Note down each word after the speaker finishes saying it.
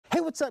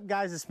What's up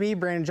guys, it's me,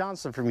 Brandon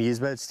Johnson from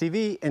Used Boats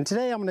TV, and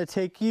today I'm going to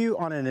take you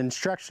on an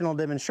instructional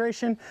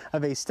demonstration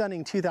of a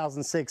stunning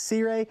 2006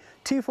 Sea Ray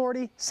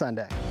 240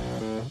 Sundeck.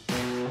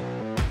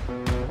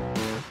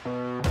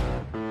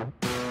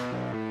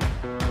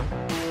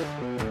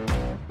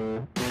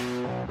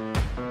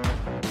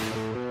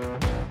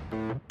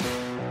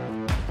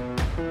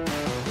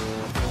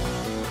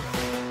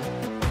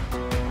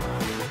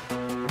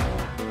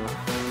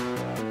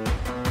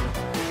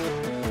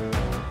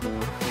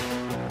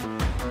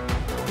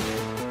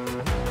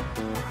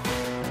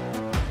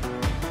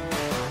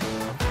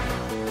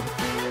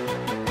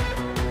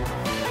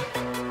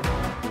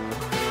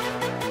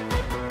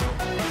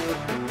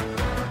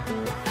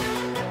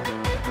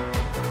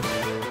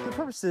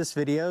 This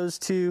video is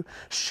to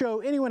show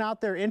anyone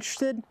out there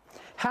interested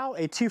how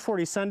a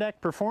 240 Sundeck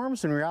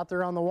performs when you're out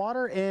there on the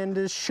water, and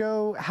to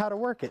show how to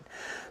work it.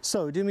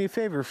 So do me a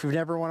favor, if you've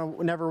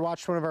never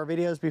watched one of our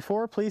videos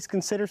before, please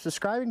consider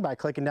subscribing by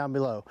clicking down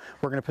below.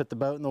 We're going to put the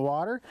boat in the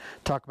water,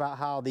 talk about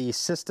how the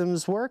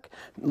systems work,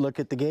 look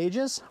at the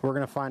gauges. We're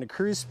going to find a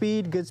cruise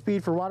speed, good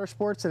speed for water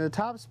sports, and a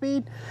top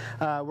speed.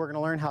 We're going to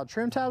learn how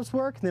trim tabs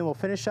work, and then we'll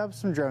finish up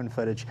some drone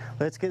footage.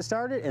 Let's get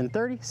started in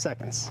 30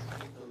 seconds.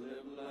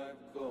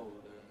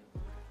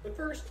 But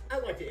first,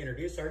 I'd like to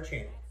introduce our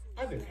channel.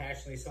 I've been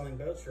passionately selling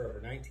boats for over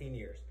 19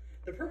 years.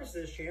 The purpose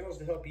of this channel is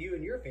to help you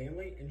and your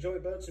family enjoy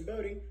boats and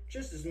boating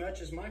just as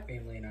much as my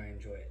family and I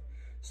enjoy it.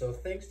 So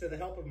thanks to the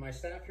help of my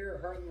staff here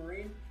at Heartland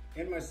Marine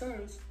and my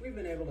sons, we've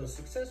been able to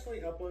successfully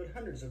upload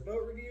hundreds of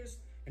boat reviews,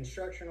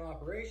 instructional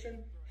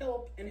operation,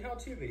 help, and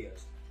how-to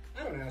videos.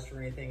 I don't ask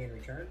for anything in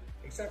return,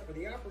 except for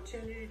the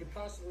opportunity to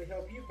possibly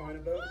help you find a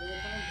boat when the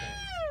time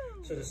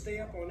comes. So to stay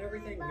up on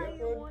everything we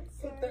upload,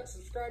 click that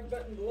subscribe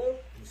button below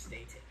and stay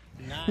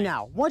tuned. Nice.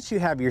 Now, once you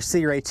have your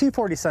Sea Ray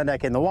 240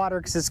 Sundeck in the water,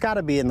 because it's got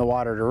to be in the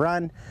water to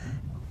run,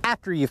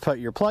 after you've put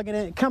your plug in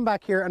it, come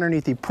back here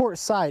underneath the port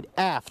side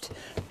aft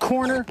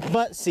corner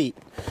butt seat.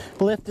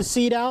 Lift the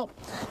seat out.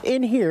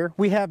 In here,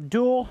 we have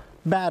dual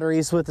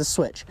batteries with a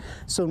switch.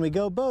 So when we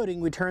go boating,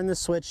 we turn the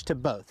switch to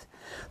both.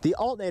 The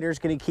alternator is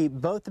going to keep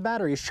both the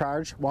batteries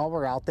charged while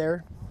we're out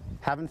there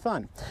having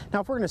fun.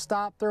 Now, if we're going to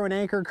stop, throw an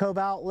anchor, cove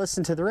out,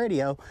 listen to the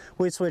radio,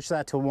 we switch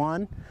that to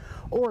 1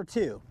 or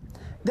 2.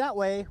 That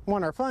way,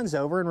 when our fun's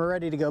over and we're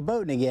ready to go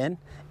boating again,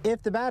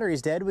 if the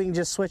battery's dead, we can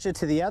just switch it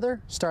to the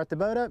other, start the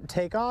boat up,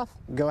 take off,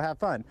 go have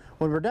fun.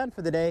 When we're done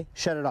for the day,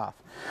 shut it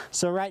off.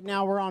 So right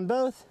now we're on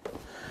both.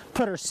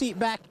 Put our seat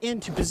back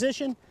into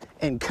position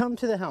and come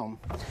to the helm.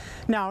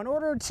 Now, in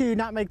order to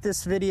not make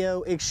this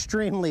video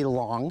extremely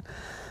long,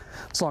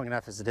 it's long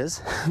enough as it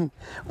is,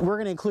 we're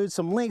going to include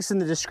some links in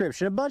the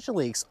description, a bunch of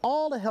links,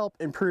 all to help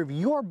improve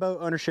your boat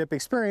ownership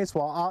experience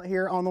while out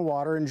here on the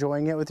water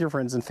enjoying it with your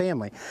friends and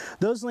family.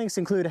 Those links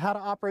include how to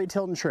operate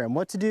tilt and trim,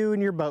 what to do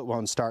when your boat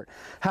won't start,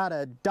 how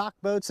to dock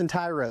boats and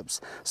tie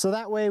ropes. So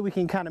that way we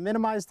can kind of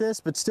minimize this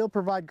but still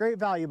provide great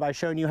value by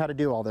showing you how to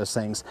do all those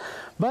things.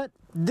 But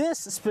this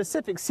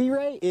specific Sea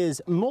Ray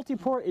is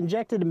multi-port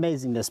injected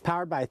amazingness,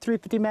 powered by a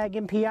 350 mag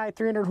MPI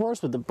 300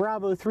 horse with the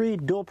Bravo 3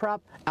 dual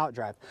prop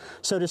outdrive.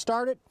 So to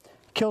start it,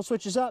 kill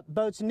switch is up,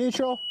 boat's in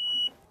neutral,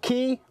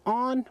 key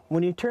on.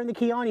 When you turn the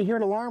key on, you hear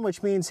an alarm,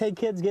 which means, hey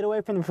kids, get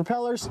away from the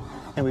propellers,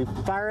 and we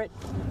fire it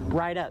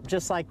right up,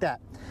 just like that.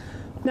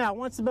 Now,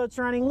 once the boat's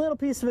running, little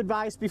piece of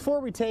advice,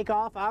 before we take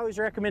off, I always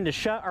recommend to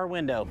shut our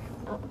window.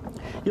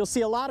 You'll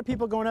see a lot of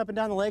people going up and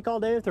down the lake all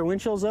day with their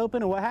windshields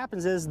open, and what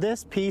happens is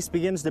this piece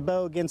begins to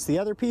bow against the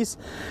other piece,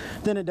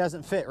 then it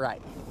doesn't fit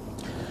right.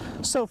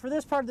 So for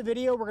this part of the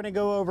video, we're going to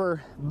go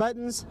over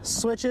buttons,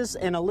 switches,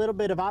 and a little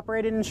bit of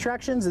operating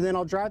instructions, and then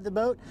I'll drive the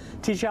boat,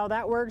 teach you how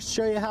that works,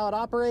 show you how it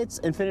operates,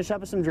 and finish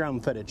up with some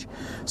drone footage.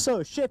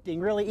 So shifting,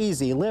 really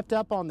easy. Lift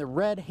up on the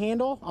red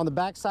handle on the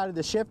back side of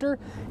the shifter,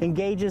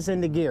 engages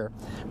into gear.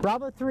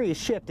 Bravo 3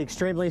 shift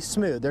extremely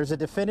smooth. There's a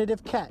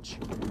definitive catch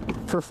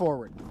for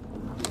forward.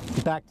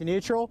 Back to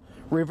neutral,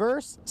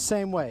 reverse,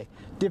 same way.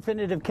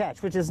 Definitive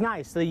catch, which is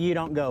nice so you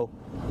don't go,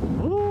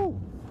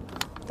 ooh,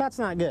 that's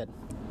not good.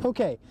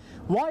 Okay,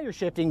 while you're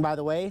shifting, by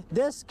the way,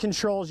 this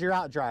controls your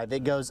outdrive.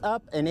 It goes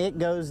up and it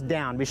goes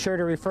down. Be sure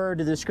to refer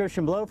to the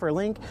description below for a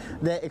link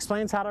that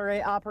explains how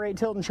to operate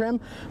tilt and trim.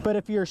 But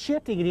if you're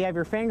shifting and you have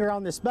your finger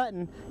on this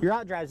button, your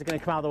outdrive is going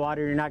to come out of the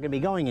water and you're not going to be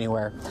going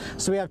anywhere.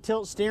 So we have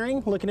tilt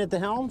steering, looking at the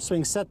helm, so we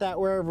can set that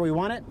wherever we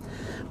want it.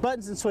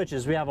 Buttons and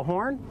switches. We have a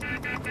horn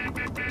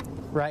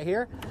right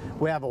here.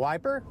 We have a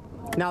wiper.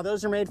 Now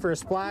those are made for a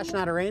splash,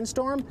 not a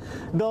rainstorm.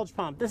 Bilge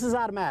pump, this is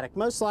automatic.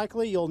 Most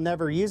likely you'll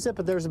never use it,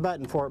 but there's a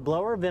button for it.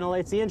 Blower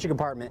ventilates the engine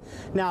compartment.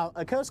 Now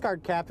a Coast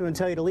Guard captain would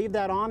tell you to leave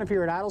that on if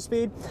you're at idle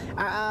speed.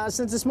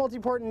 Since it's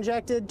multi-port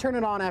injected, turn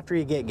it on after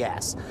you get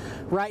gas.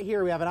 Right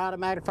here we have an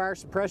automatic fire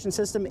suppression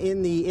system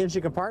in the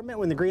engine compartment.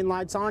 When the green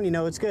light's on, you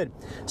know it's good.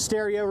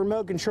 Stereo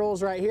remote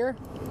controls right here.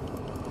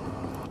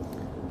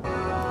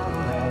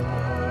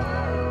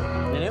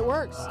 And it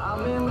works.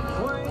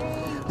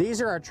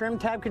 These are our trim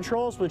tab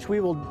controls, which we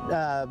will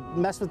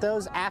mess with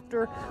those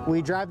after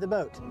we drive the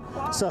boat.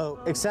 So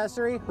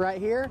accessory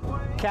right here,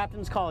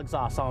 captain's call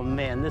exhaust. Oh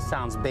man, this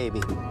sounds baby.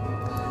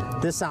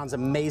 This sounds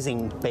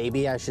amazing,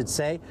 baby, I should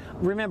say.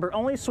 Remember,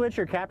 only switch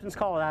your captain's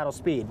call at idle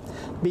speed,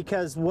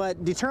 because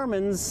what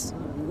determines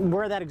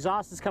where that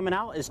exhaust is coming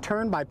out is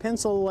turned by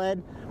pencil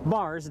lead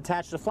bars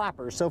attached to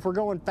flappers. So if we're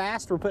going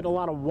fast, we're putting a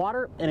lot of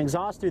water and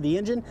exhaust through the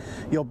engine,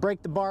 you'll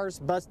break the bars,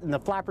 bust, and the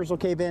flappers will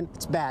cave in.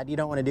 It's bad. You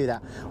don't want to do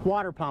that.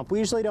 Water pump. We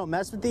usually don't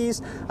mess with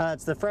these.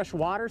 It's the fresh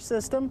water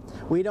system.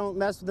 We don't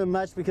mess with them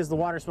much because the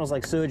water smells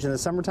like sewage in the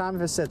summertime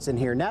if it sits in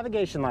here.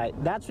 Navigation light.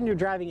 That's when you're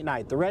driving at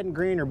night. The red and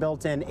green are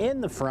built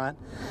in the front.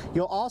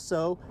 You'll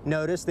also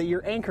notice that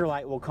your anchor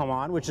light will come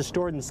on, which is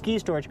stored in the ski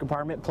storage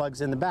compartment,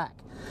 plugs in the back.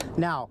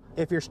 Now,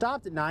 if you're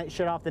stopped at night,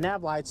 shut off the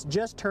nav lights,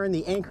 just turn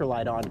the anchor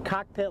light on.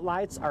 Cockpit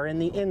lights are in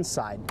the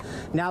inside.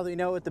 Now that we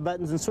know what the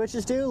buttons and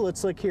switches do,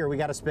 let's look here. We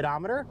got a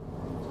speedometer.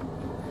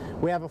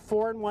 We have a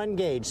 4-in-1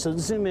 gauge, so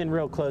zoom in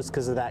real close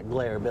because of that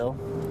glare, Bill.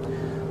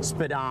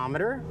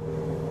 Speedometer,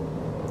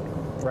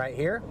 right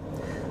here.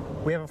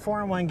 We have a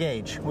 4-in-1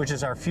 gauge, which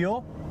is our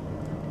fuel,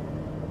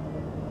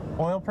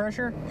 oil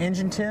pressure,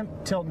 engine temp,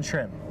 tilt and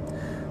trim.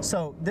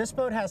 So this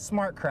boat has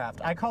SmartCraft.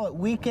 I call it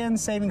weekend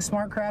saving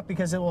SmartCraft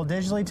because it will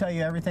digitally tell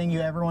you everything you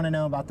ever want to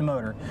know about the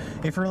motor.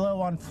 If you're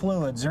low on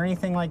fluids or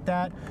anything like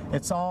that,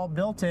 it's all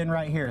built in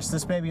right here. So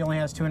this baby only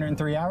has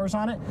 203 hours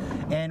on it,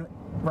 and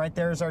right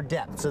there is our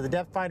depth. So the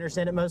depth finder's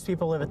in it. Most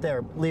people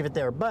leave it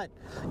there. But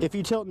if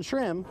you tilt and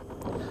trim,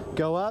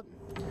 go up,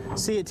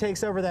 see it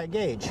takes over that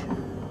gauge.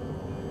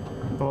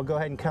 And we'll go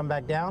ahead and come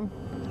back down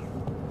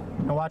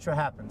and watch what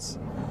happens.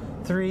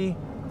 3,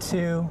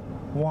 2,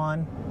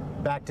 1,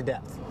 back to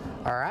depth.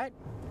 All right.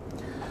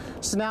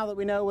 So now that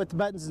we know what the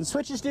buttons and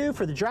switches do,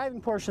 for the driving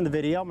portion of the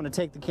video, I'm going to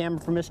take the camera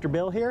from Mr.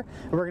 Bill here,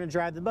 and we're going to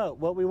drive the boat.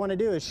 What we want to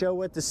do is show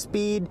what the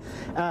speed,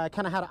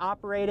 kind of how to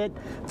operate it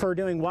for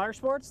doing water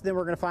sports. Then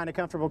we're going to find a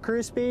comfortable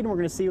cruise speed, and we're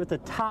going to see what the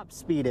top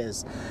speed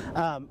is.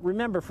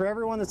 Remember, for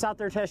everyone that's out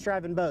there test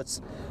driving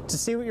boats, to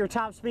see what your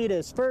top speed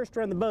is, first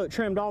run the boat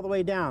trimmed all the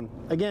way down.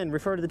 Again,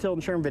 refer to the tilt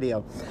and trim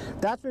video.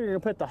 That's where you're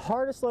going to put the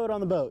hardest load on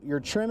the boat. You're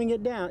trimming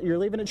it down, you're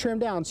leaving it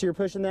trimmed down, so you're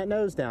pushing that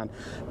nose down.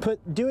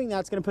 Doing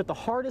that's going to put the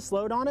hardest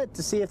load on it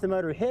to see if the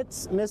motor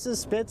hits, misses,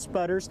 spits,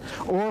 sputters,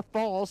 or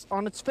falls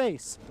on its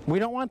face. We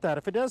don't want that.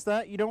 If it does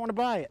that, you don't want to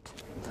buy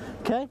it.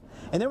 Okay?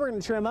 And then we're going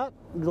to trim up,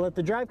 let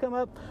the drive come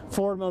up.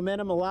 Forward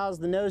momentum allows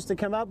the nose to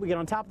come up. We get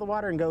on top of the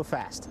water and go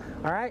fast.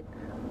 All right?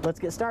 Let's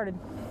get started.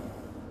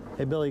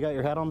 Hey, Bill, you got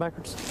your hat on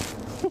backwards?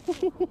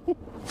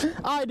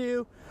 I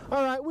do.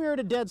 All right, we're at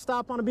a dead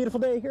stop on a beautiful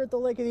day here at the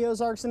Lake of the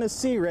Ozarks in a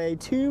Sea Ray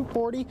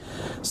 240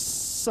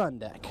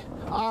 Sundeck.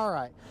 All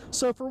right,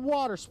 so for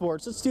water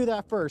sports, let's do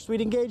that first.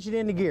 We'd engage it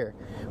into gear.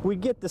 We'd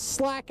get the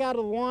slack out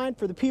of the line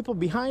for the people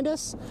behind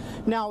us.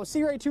 Now, a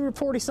Sea Ray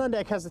 240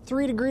 Sundeck has a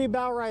 3-degree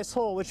bow rise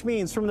hole, which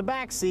means from the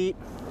back seat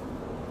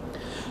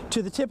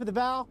to the tip of the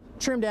bow,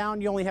 trim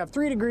down, you only have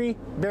 3-degree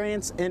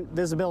variance in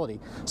visibility.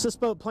 So this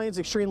boat planes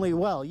extremely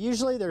well.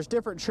 Usually there's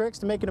different tricks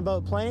to making a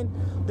boat plane.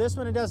 This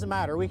one, it doesn't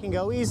matter. We can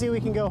go easy, we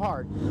can go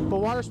hard. But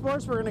water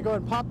sports, we're gonna go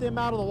ahead and pop them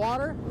out of the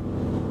water.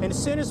 And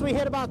as soon as we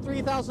hit about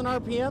 3,000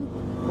 RPM,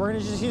 we're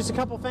gonna just use a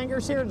couple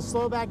fingers here and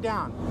slow back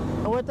down.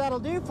 And what that'll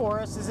do for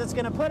us is it's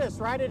gonna put us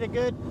right at a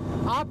good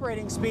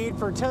operating speed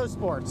for tow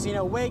sports. You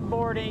know,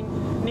 wakeboarding,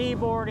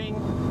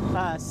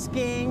 kneeboarding,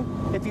 skiing.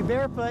 If you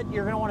barefoot,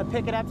 you're gonna wanna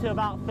pick it up to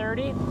about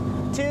 30.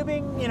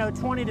 Tubing, you know,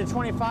 20 to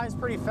 25 is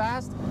pretty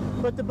fast,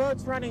 but the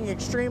boat's running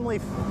extremely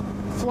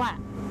flat.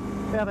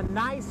 We have a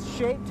nice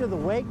shape to the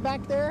wake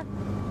back there.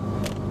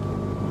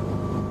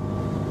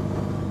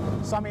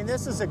 So, I mean,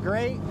 this is a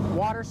great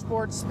water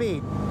sports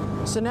speed.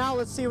 So now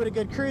let's see what a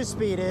good cruise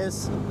speed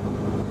is.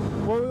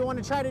 What we want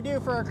to try to do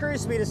for our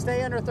cruise speed is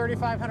stay under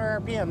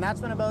 3,500 RPM. That's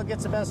when a boat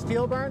gets the best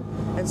fuel burn,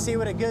 and see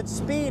what a good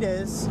speed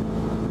is.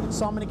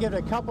 So I'm going to give it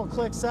a couple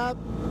clicks up.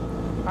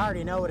 I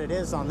already know what it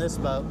is on this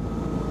boat.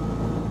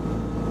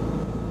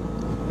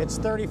 It's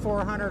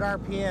 3,400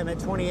 RPM at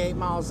 28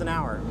 miles an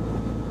hour.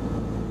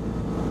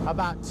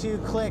 About 2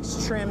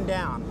 clicks trimmed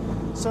down.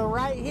 So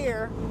right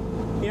here,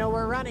 you know,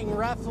 we're running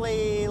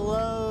roughly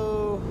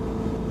low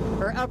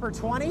or upper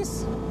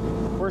 20s.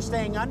 We're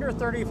staying under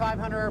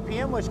 3,500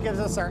 RPM, which gives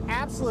us our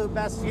absolute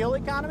best fuel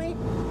economy.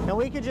 And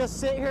we could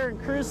just sit here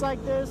and cruise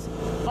like this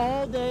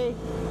all day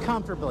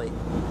comfortably.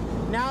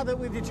 Now that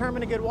we've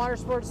determined a good water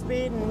sports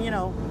speed and, you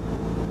know,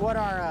 what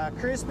our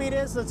cruise speed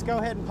is, let's go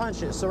ahead and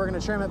punch it. So we're going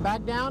to trim it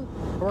back down,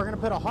 and we're going to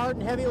put a hard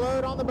and heavy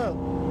load on the boat.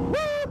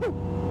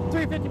 Woo!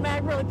 350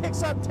 mag really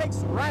picks up, takes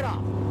right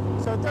off.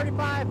 So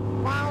 35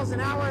 miles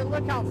an hour, and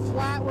look how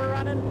flat we're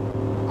running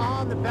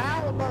on the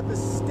bow above the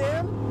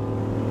stem.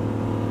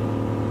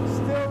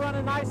 Still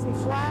running nice and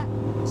flat.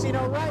 So, you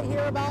know, right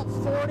here about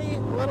 40, a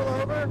little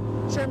over,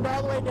 trimmed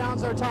all the way down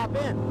to our top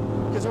end,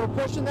 because we're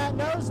pushing that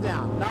nose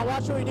down. Now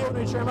watch what we do when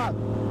we trim up.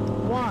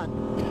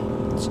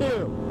 1,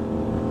 2.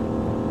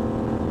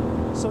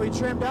 So we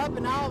trimmed up,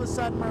 and now all of a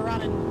sudden we're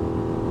running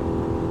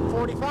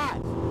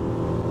 45.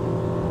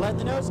 Let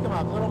the nose come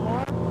up a little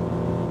more.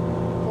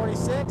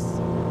 46.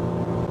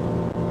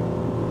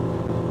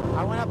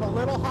 I went up a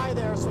little high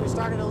there, so we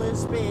started to lose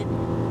speed.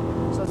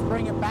 So let's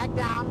bring it back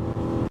down.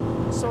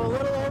 So a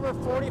little over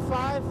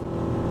 45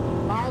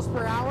 miles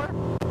per hour.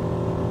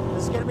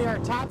 This is going to be our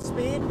top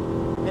speed,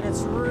 and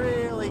it's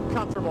really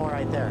comfortable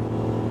right there.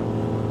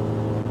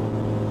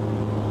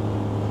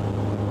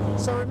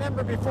 So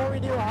remember, before we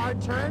do a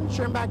hard turn,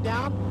 trim back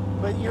down,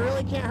 but you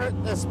really can't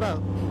hurt this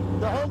boat.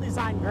 The whole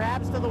design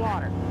grabs to the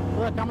water.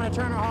 Look, I'm going to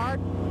turn it hard,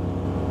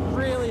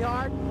 really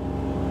hard,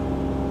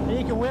 and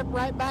you can whip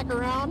right back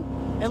around,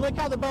 and look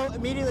how the boat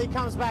immediately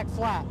comes back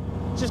flat.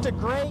 Just a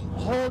great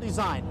whole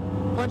design.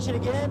 Punch it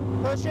again,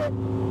 push it,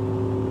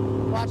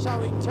 watch how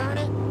we can turn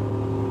it,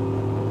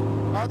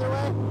 other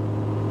way.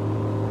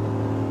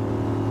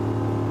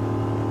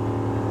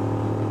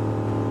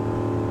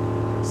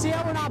 See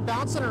how we're not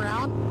bouncing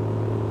around?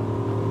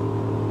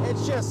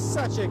 It's just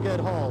such a good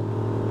hold.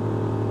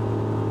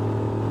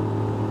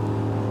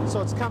 So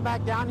let's come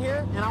back down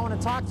here, and I want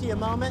to talk to you a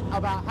moment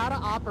about how to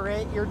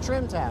operate your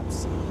trim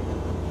tabs.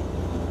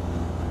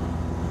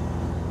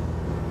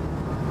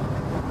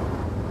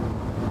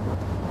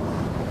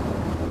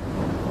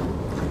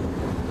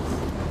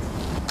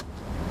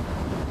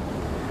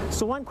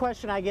 So one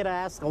question I get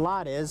asked a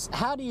lot is,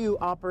 how do you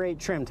operate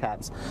trim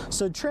tabs?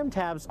 So trim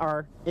tabs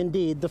are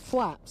indeed the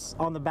flaps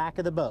on the back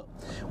of the boat.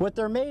 What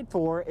they're made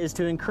for is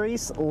to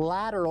increase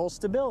lateral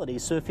stability.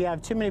 So if you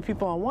have too many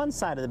people on one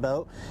side of the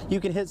boat,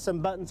 you can hit some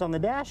buttons on the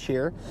dash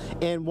here,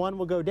 and one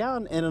will go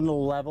down and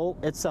it'll level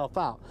itself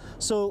out.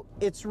 So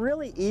it's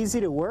really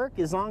easy to work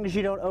as long as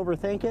you don't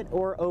overthink it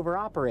or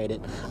over-operate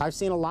it. I've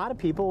seen a lot of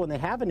people, when they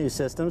have a new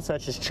system,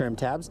 such as trim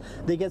tabs,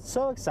 they get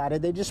so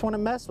excited they just want to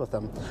mess with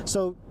them.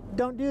 So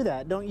don't do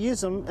that. Don't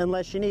use them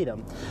unless you need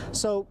them.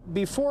 So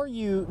before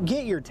you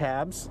get your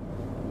tabs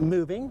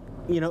moving,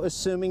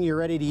 assuming you're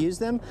ready to use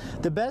them,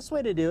 the best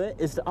way to do it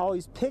is to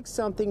always pick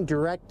something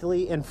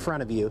directly in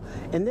front of you.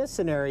 In this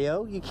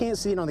scenario, you can't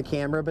see it on the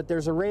camera, but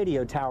there's a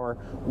radio tower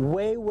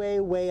way, way,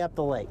 way up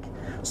the lake.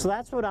 So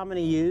that's what I'm going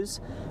to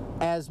use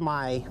as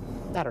my,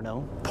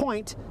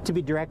 point to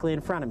be directly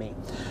in front of me.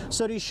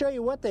 So to show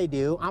you what they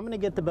do, I'm going to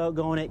get the boat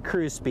going at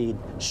cruise speed,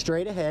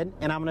 straight ahead,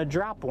 and I'm going to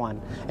drop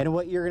one. And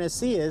what you're going to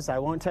see is I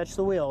won't touch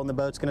the wheel, and the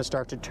boat's going to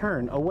start to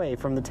turn away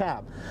from the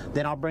tab.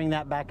 Then I'll bring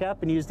that back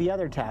up and use the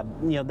other tab.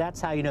 That's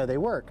how you know they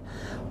work.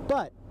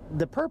 But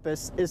the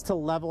purpose is to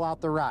level out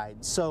the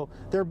ride. So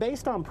they're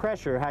based on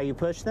pressure, how you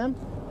push them.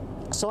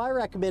 So I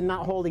recommend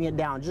not holding it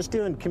down, just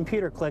doing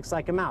computer clicks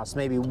like a mouse,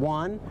 maybe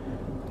 1,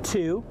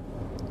 2,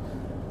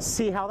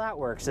 see how that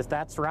works. If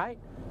that's right,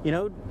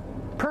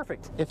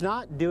 perfect. If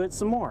not, do it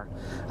some more.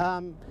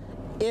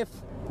 If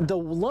the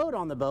load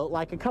on the boat,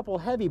 like a couple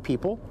heavy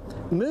people,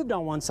 moved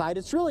on one side,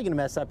 it's really going to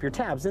mess up your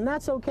tabs, and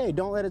that's okay.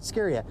 Don't let it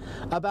scare you.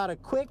 About a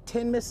quick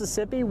 10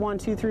 Mississippi, 1,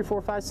 2, 3,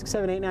 4, 5, 6,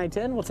 7, 8, 9,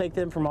 10, will take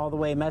them from all the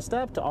way messed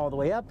up to all the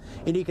way up,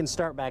 and you can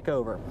start back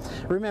over.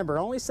 Remember,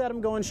 only set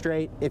them going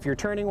straight. If you're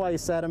turning while you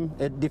set them,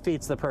 it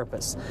defeats the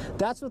purpose.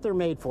 That's what they're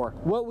made for.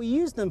 What we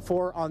use them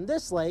for on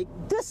this lake,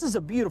 this is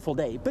a beautiful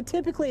day, but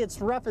typically it's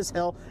rough as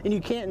hell, and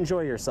you can't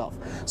enjoy yourself.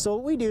 So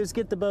what we do is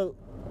get the boat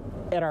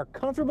at our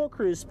comfortable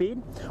cruise speed,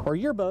 or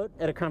your boat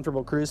at a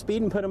comfortable cruise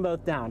speed, and put them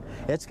both down.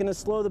 It's going to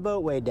slow the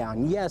boat way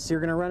down. Yes, you're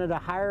going to run at a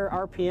higher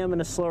RPM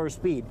and a slower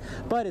speed,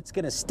 but it's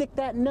going to stick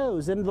that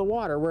nose into the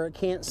water where it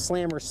can't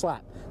slam or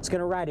slap. It's going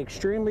to ride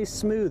extremely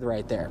smooth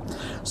right there.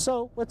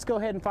 So let's go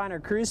ahead and find our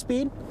cruise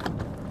speed.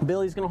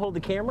 Billy's going to hold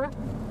the camera.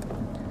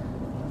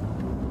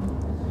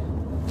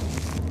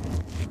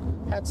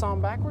 Hats on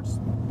backwards.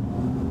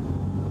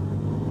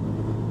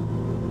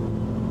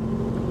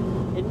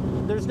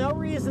 There's no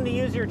reason to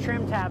use your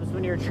trim tabs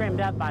when you're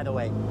trimmed up, by the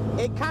way.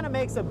 It kind of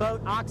makes a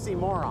boat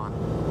oxymoron.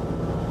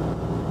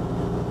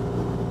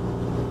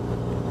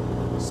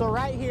 So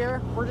right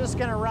here, we're just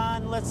going to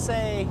run, let's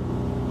say,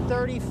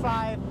 30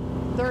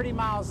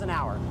 miles an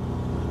hour.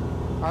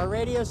 Our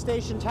radio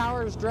station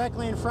tower is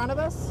directly in front of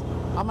us.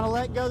 I'm going to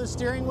let go of the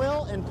steering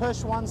wheel and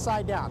push one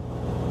side down.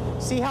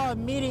 See how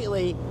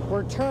immediately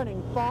we're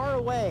turning far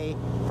away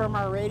from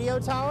our radio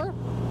tower?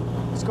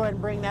 Let's go ahead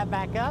and bring that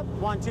back up.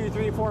 1, 2,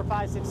 3, 4,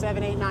 5, 6,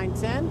 7, 8, 9,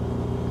 10.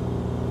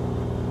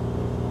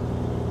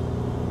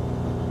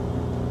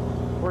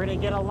 We're going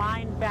to get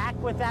aligned back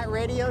with that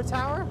radio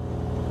tower.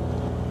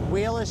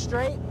 Wheel is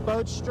straight,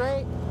 boat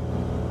straight.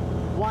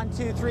 1,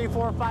 2, 3,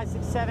 4, 5,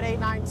 6, 7, 8,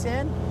 9,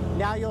 10.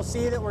 Now you'll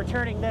see that we're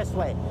turning this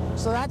way.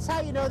 So that's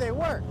how you know they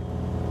work.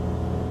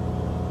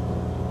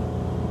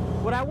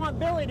 What I want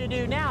Billy to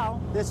do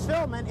now, this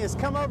filament, is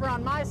come over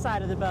on my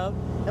side of the boat,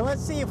 and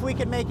let's see if we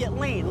can make it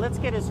lean. Let's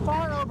get as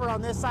far over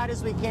on this side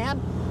as we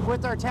can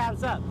with our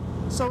tabs up.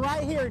 So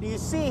right here, do you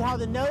see how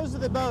the nose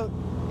of the boat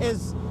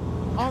is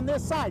on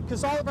this side?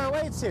 Because all of our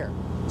weight's here.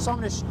 So I'm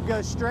going to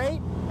go straight,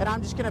 and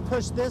I'm just going to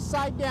push this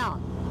side down.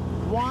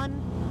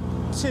 1,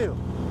 2.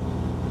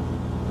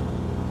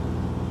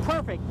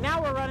 Perfect.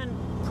 Now we're running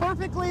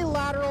perfectly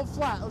lateral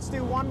flat. Let's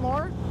do one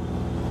more.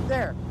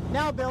 There.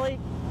 Now, Billy,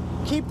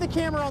 keep the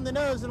camera on the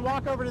nose and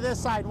walk over to this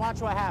side and watch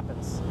what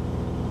happens.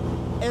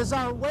 As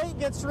our weight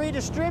gets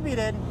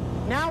redistributed,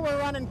 now we're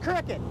running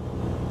crooked.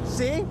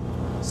 See?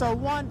 So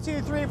 1,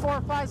 2, 3,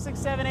 4, 5, 6,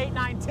 7, 8,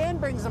 9, 10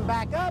 brings them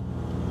back up.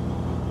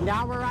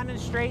 Now we're running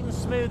straight and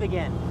smooth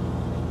again.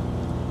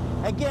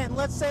 Again,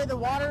 let's say the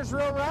water's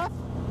real rough.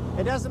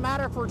 It doesn't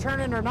matter if we're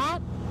turning or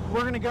not.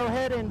 We're gonna go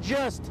ahead and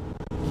just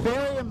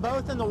bury them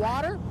both in the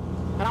water.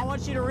 And I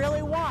want you to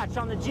really watch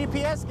on the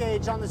GPS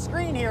gauge on the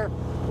screen here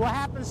what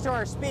happens to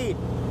our speed.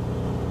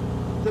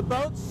 The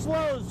boat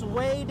slows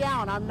way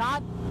down. I'm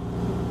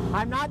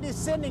not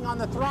descending on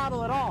the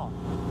throttle at all.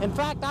 In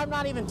fact, I'm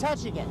not even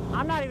touching it.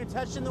 I'm not even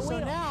touching the wheel.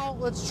 So now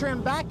let's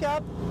trim back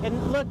up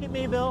and look at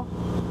me, Bill.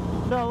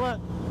 Bill,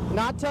 look,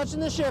 not touching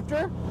the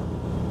shifter.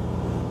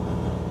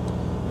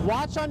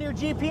 Watch on your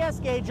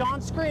GPS gauge on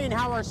screen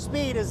how our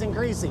speed is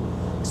increasing.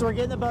 So we're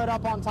getting the boat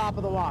up on top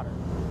of the water.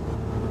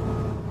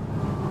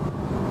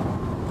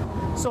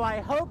 So I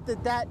hope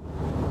that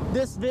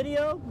this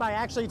video, by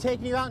actually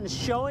taking you out and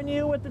showing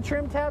you what the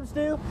trim tabs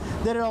do,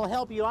 that it'll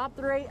help you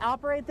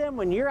operate them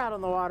when you're out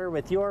on the water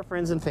with your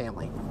friends and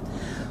family.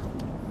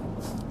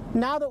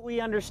 Now that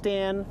we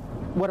understand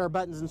what our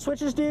buttons and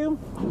switches do,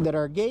 that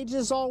our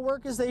gauges all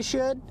work as they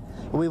should,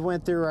 we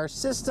went through our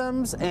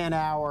systems and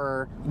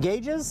our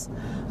gauges.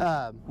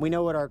 We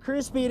know what our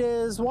cruise speed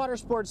is, water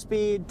sport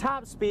speed,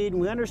 top speed,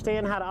 and we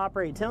understand how to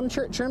operate trim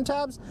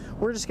tabs.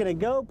 We're just gonna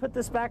go put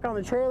this back on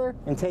the trailer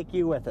and take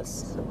you with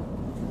us.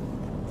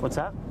 What's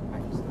up?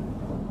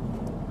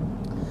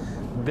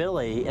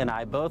 Billy and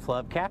I both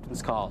love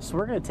captain's calls, so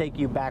we're gonna take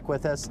you back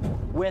with us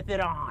with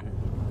it on.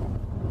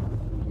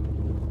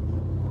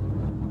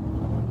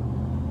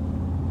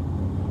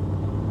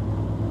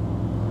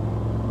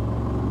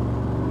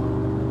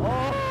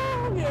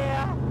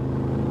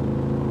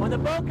 When the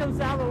boat comes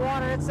out of the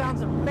water, it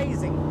sounds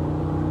amazing.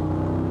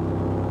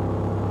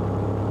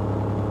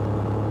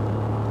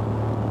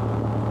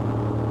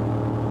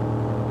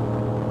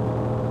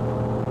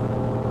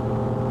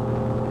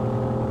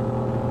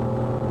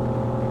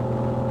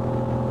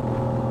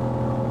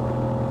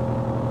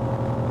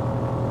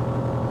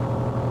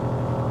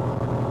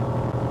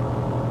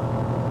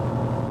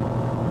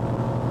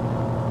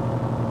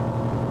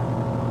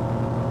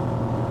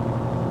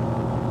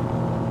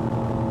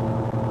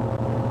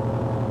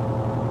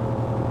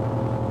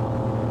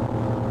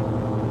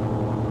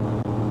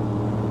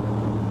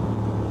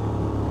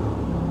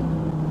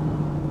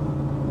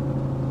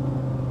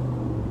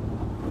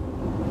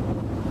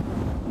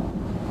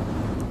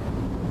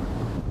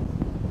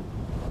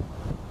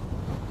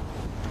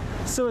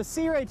 So a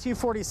Sea Ray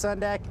 240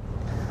 Sundeck,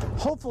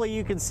 hopefully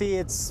you can see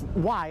it's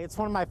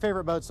one of my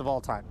favorite boats of all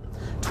time.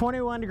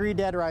 21-degree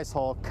dead rise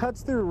hull,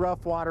 cuts through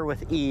rough water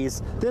with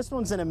ease. This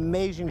one's in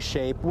amazing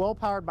shape, well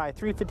powered by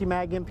 350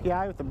 mag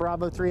MPI with the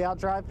Bravo 3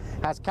 outdrive,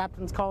 has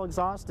captain's call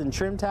exhaust and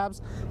trim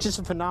tabs. Just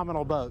a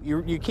phenomenal boat.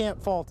 You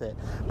can't fault it.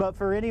 But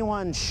for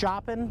anyone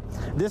shopping,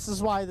 this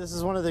is why this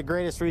is one of the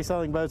greatest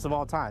reselling boats of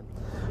all time.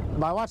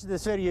 By watching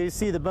this video, you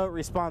see the boat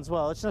responds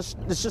well. It's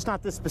just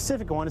not this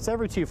specific one. It's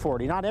every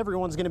 240. Not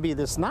everyone's going to be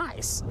this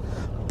nice,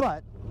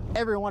 but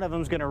every one of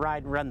them is going to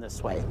ride and run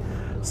this way.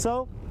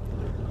 So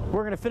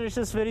we're going to finish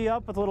this video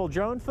up with a little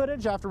drone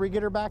footage after we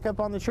get her back up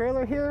on the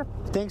trailer here.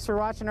 Thanks for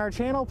watching our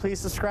channel. Please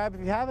subscribe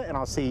if you haven't, and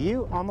I'll see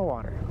you on the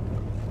water.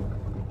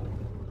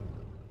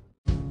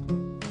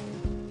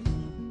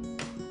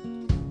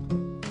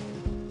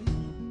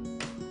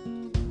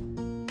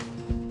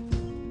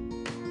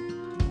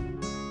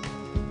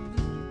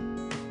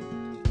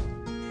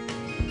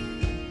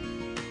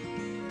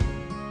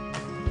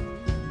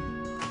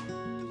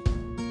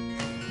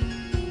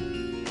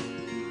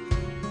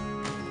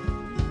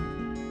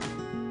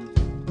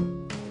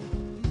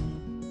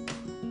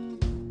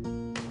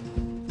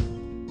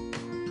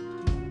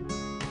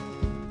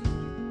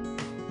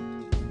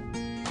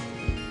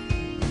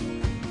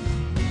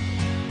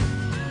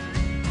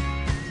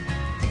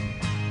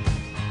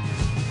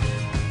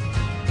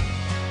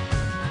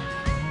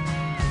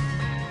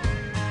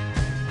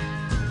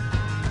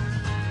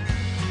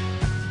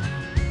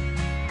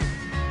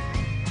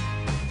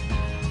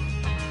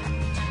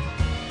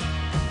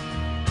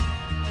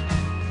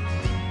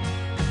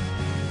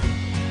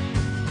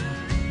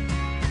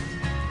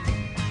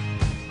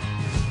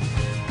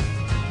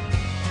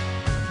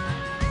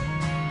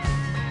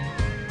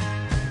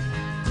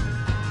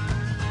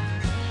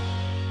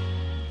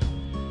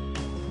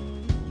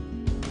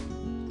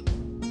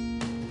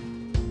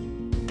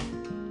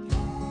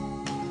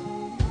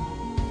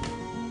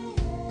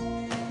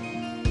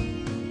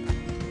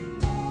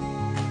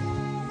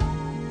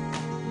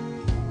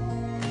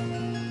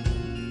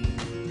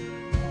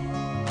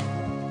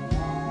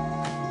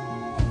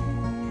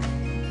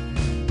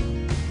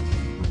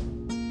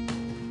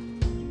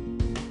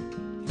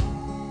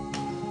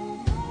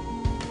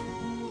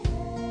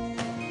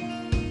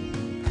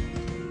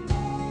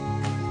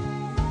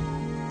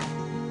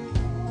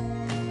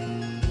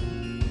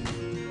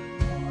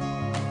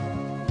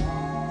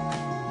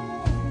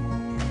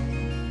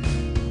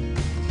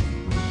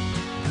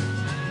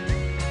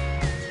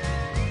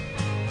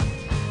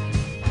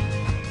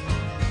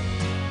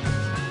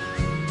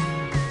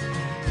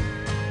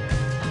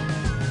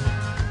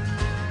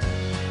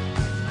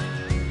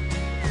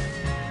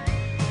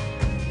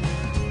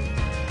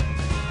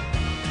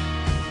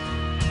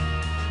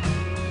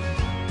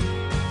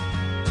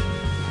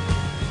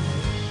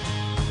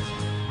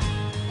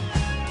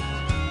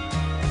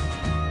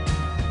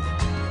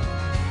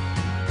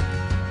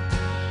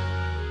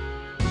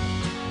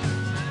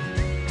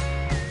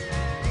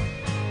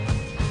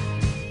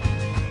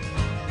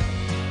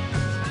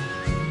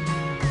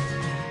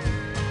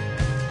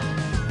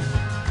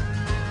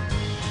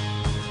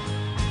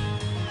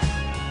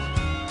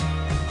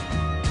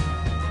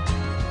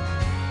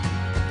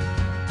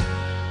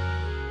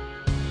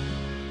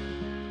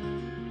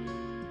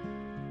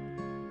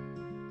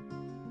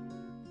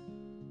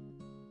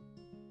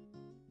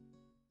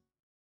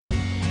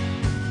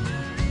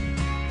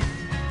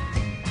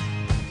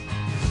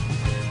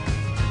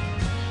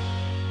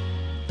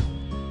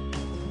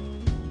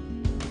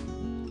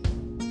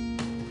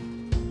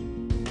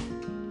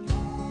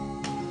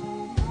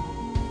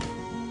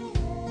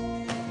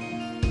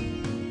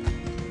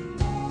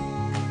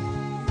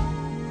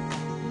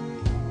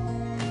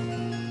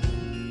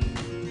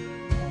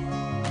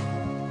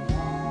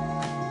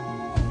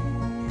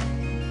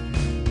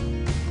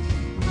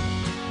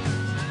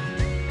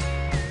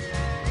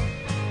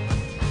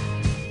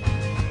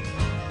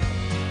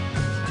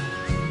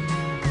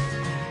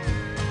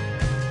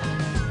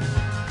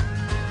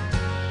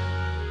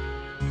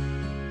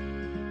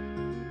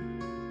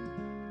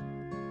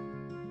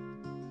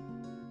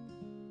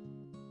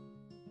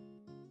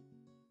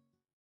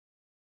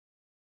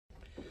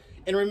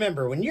 And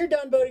remember, when you're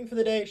done boating for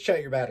the day,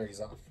 shut your batteries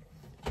off.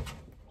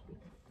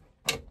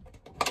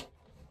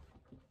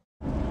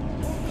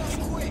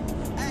 Quick,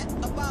 at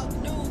about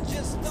noon,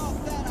 just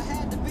thought that I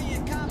had to be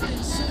in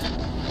Compton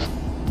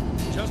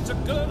soon. Just a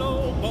good old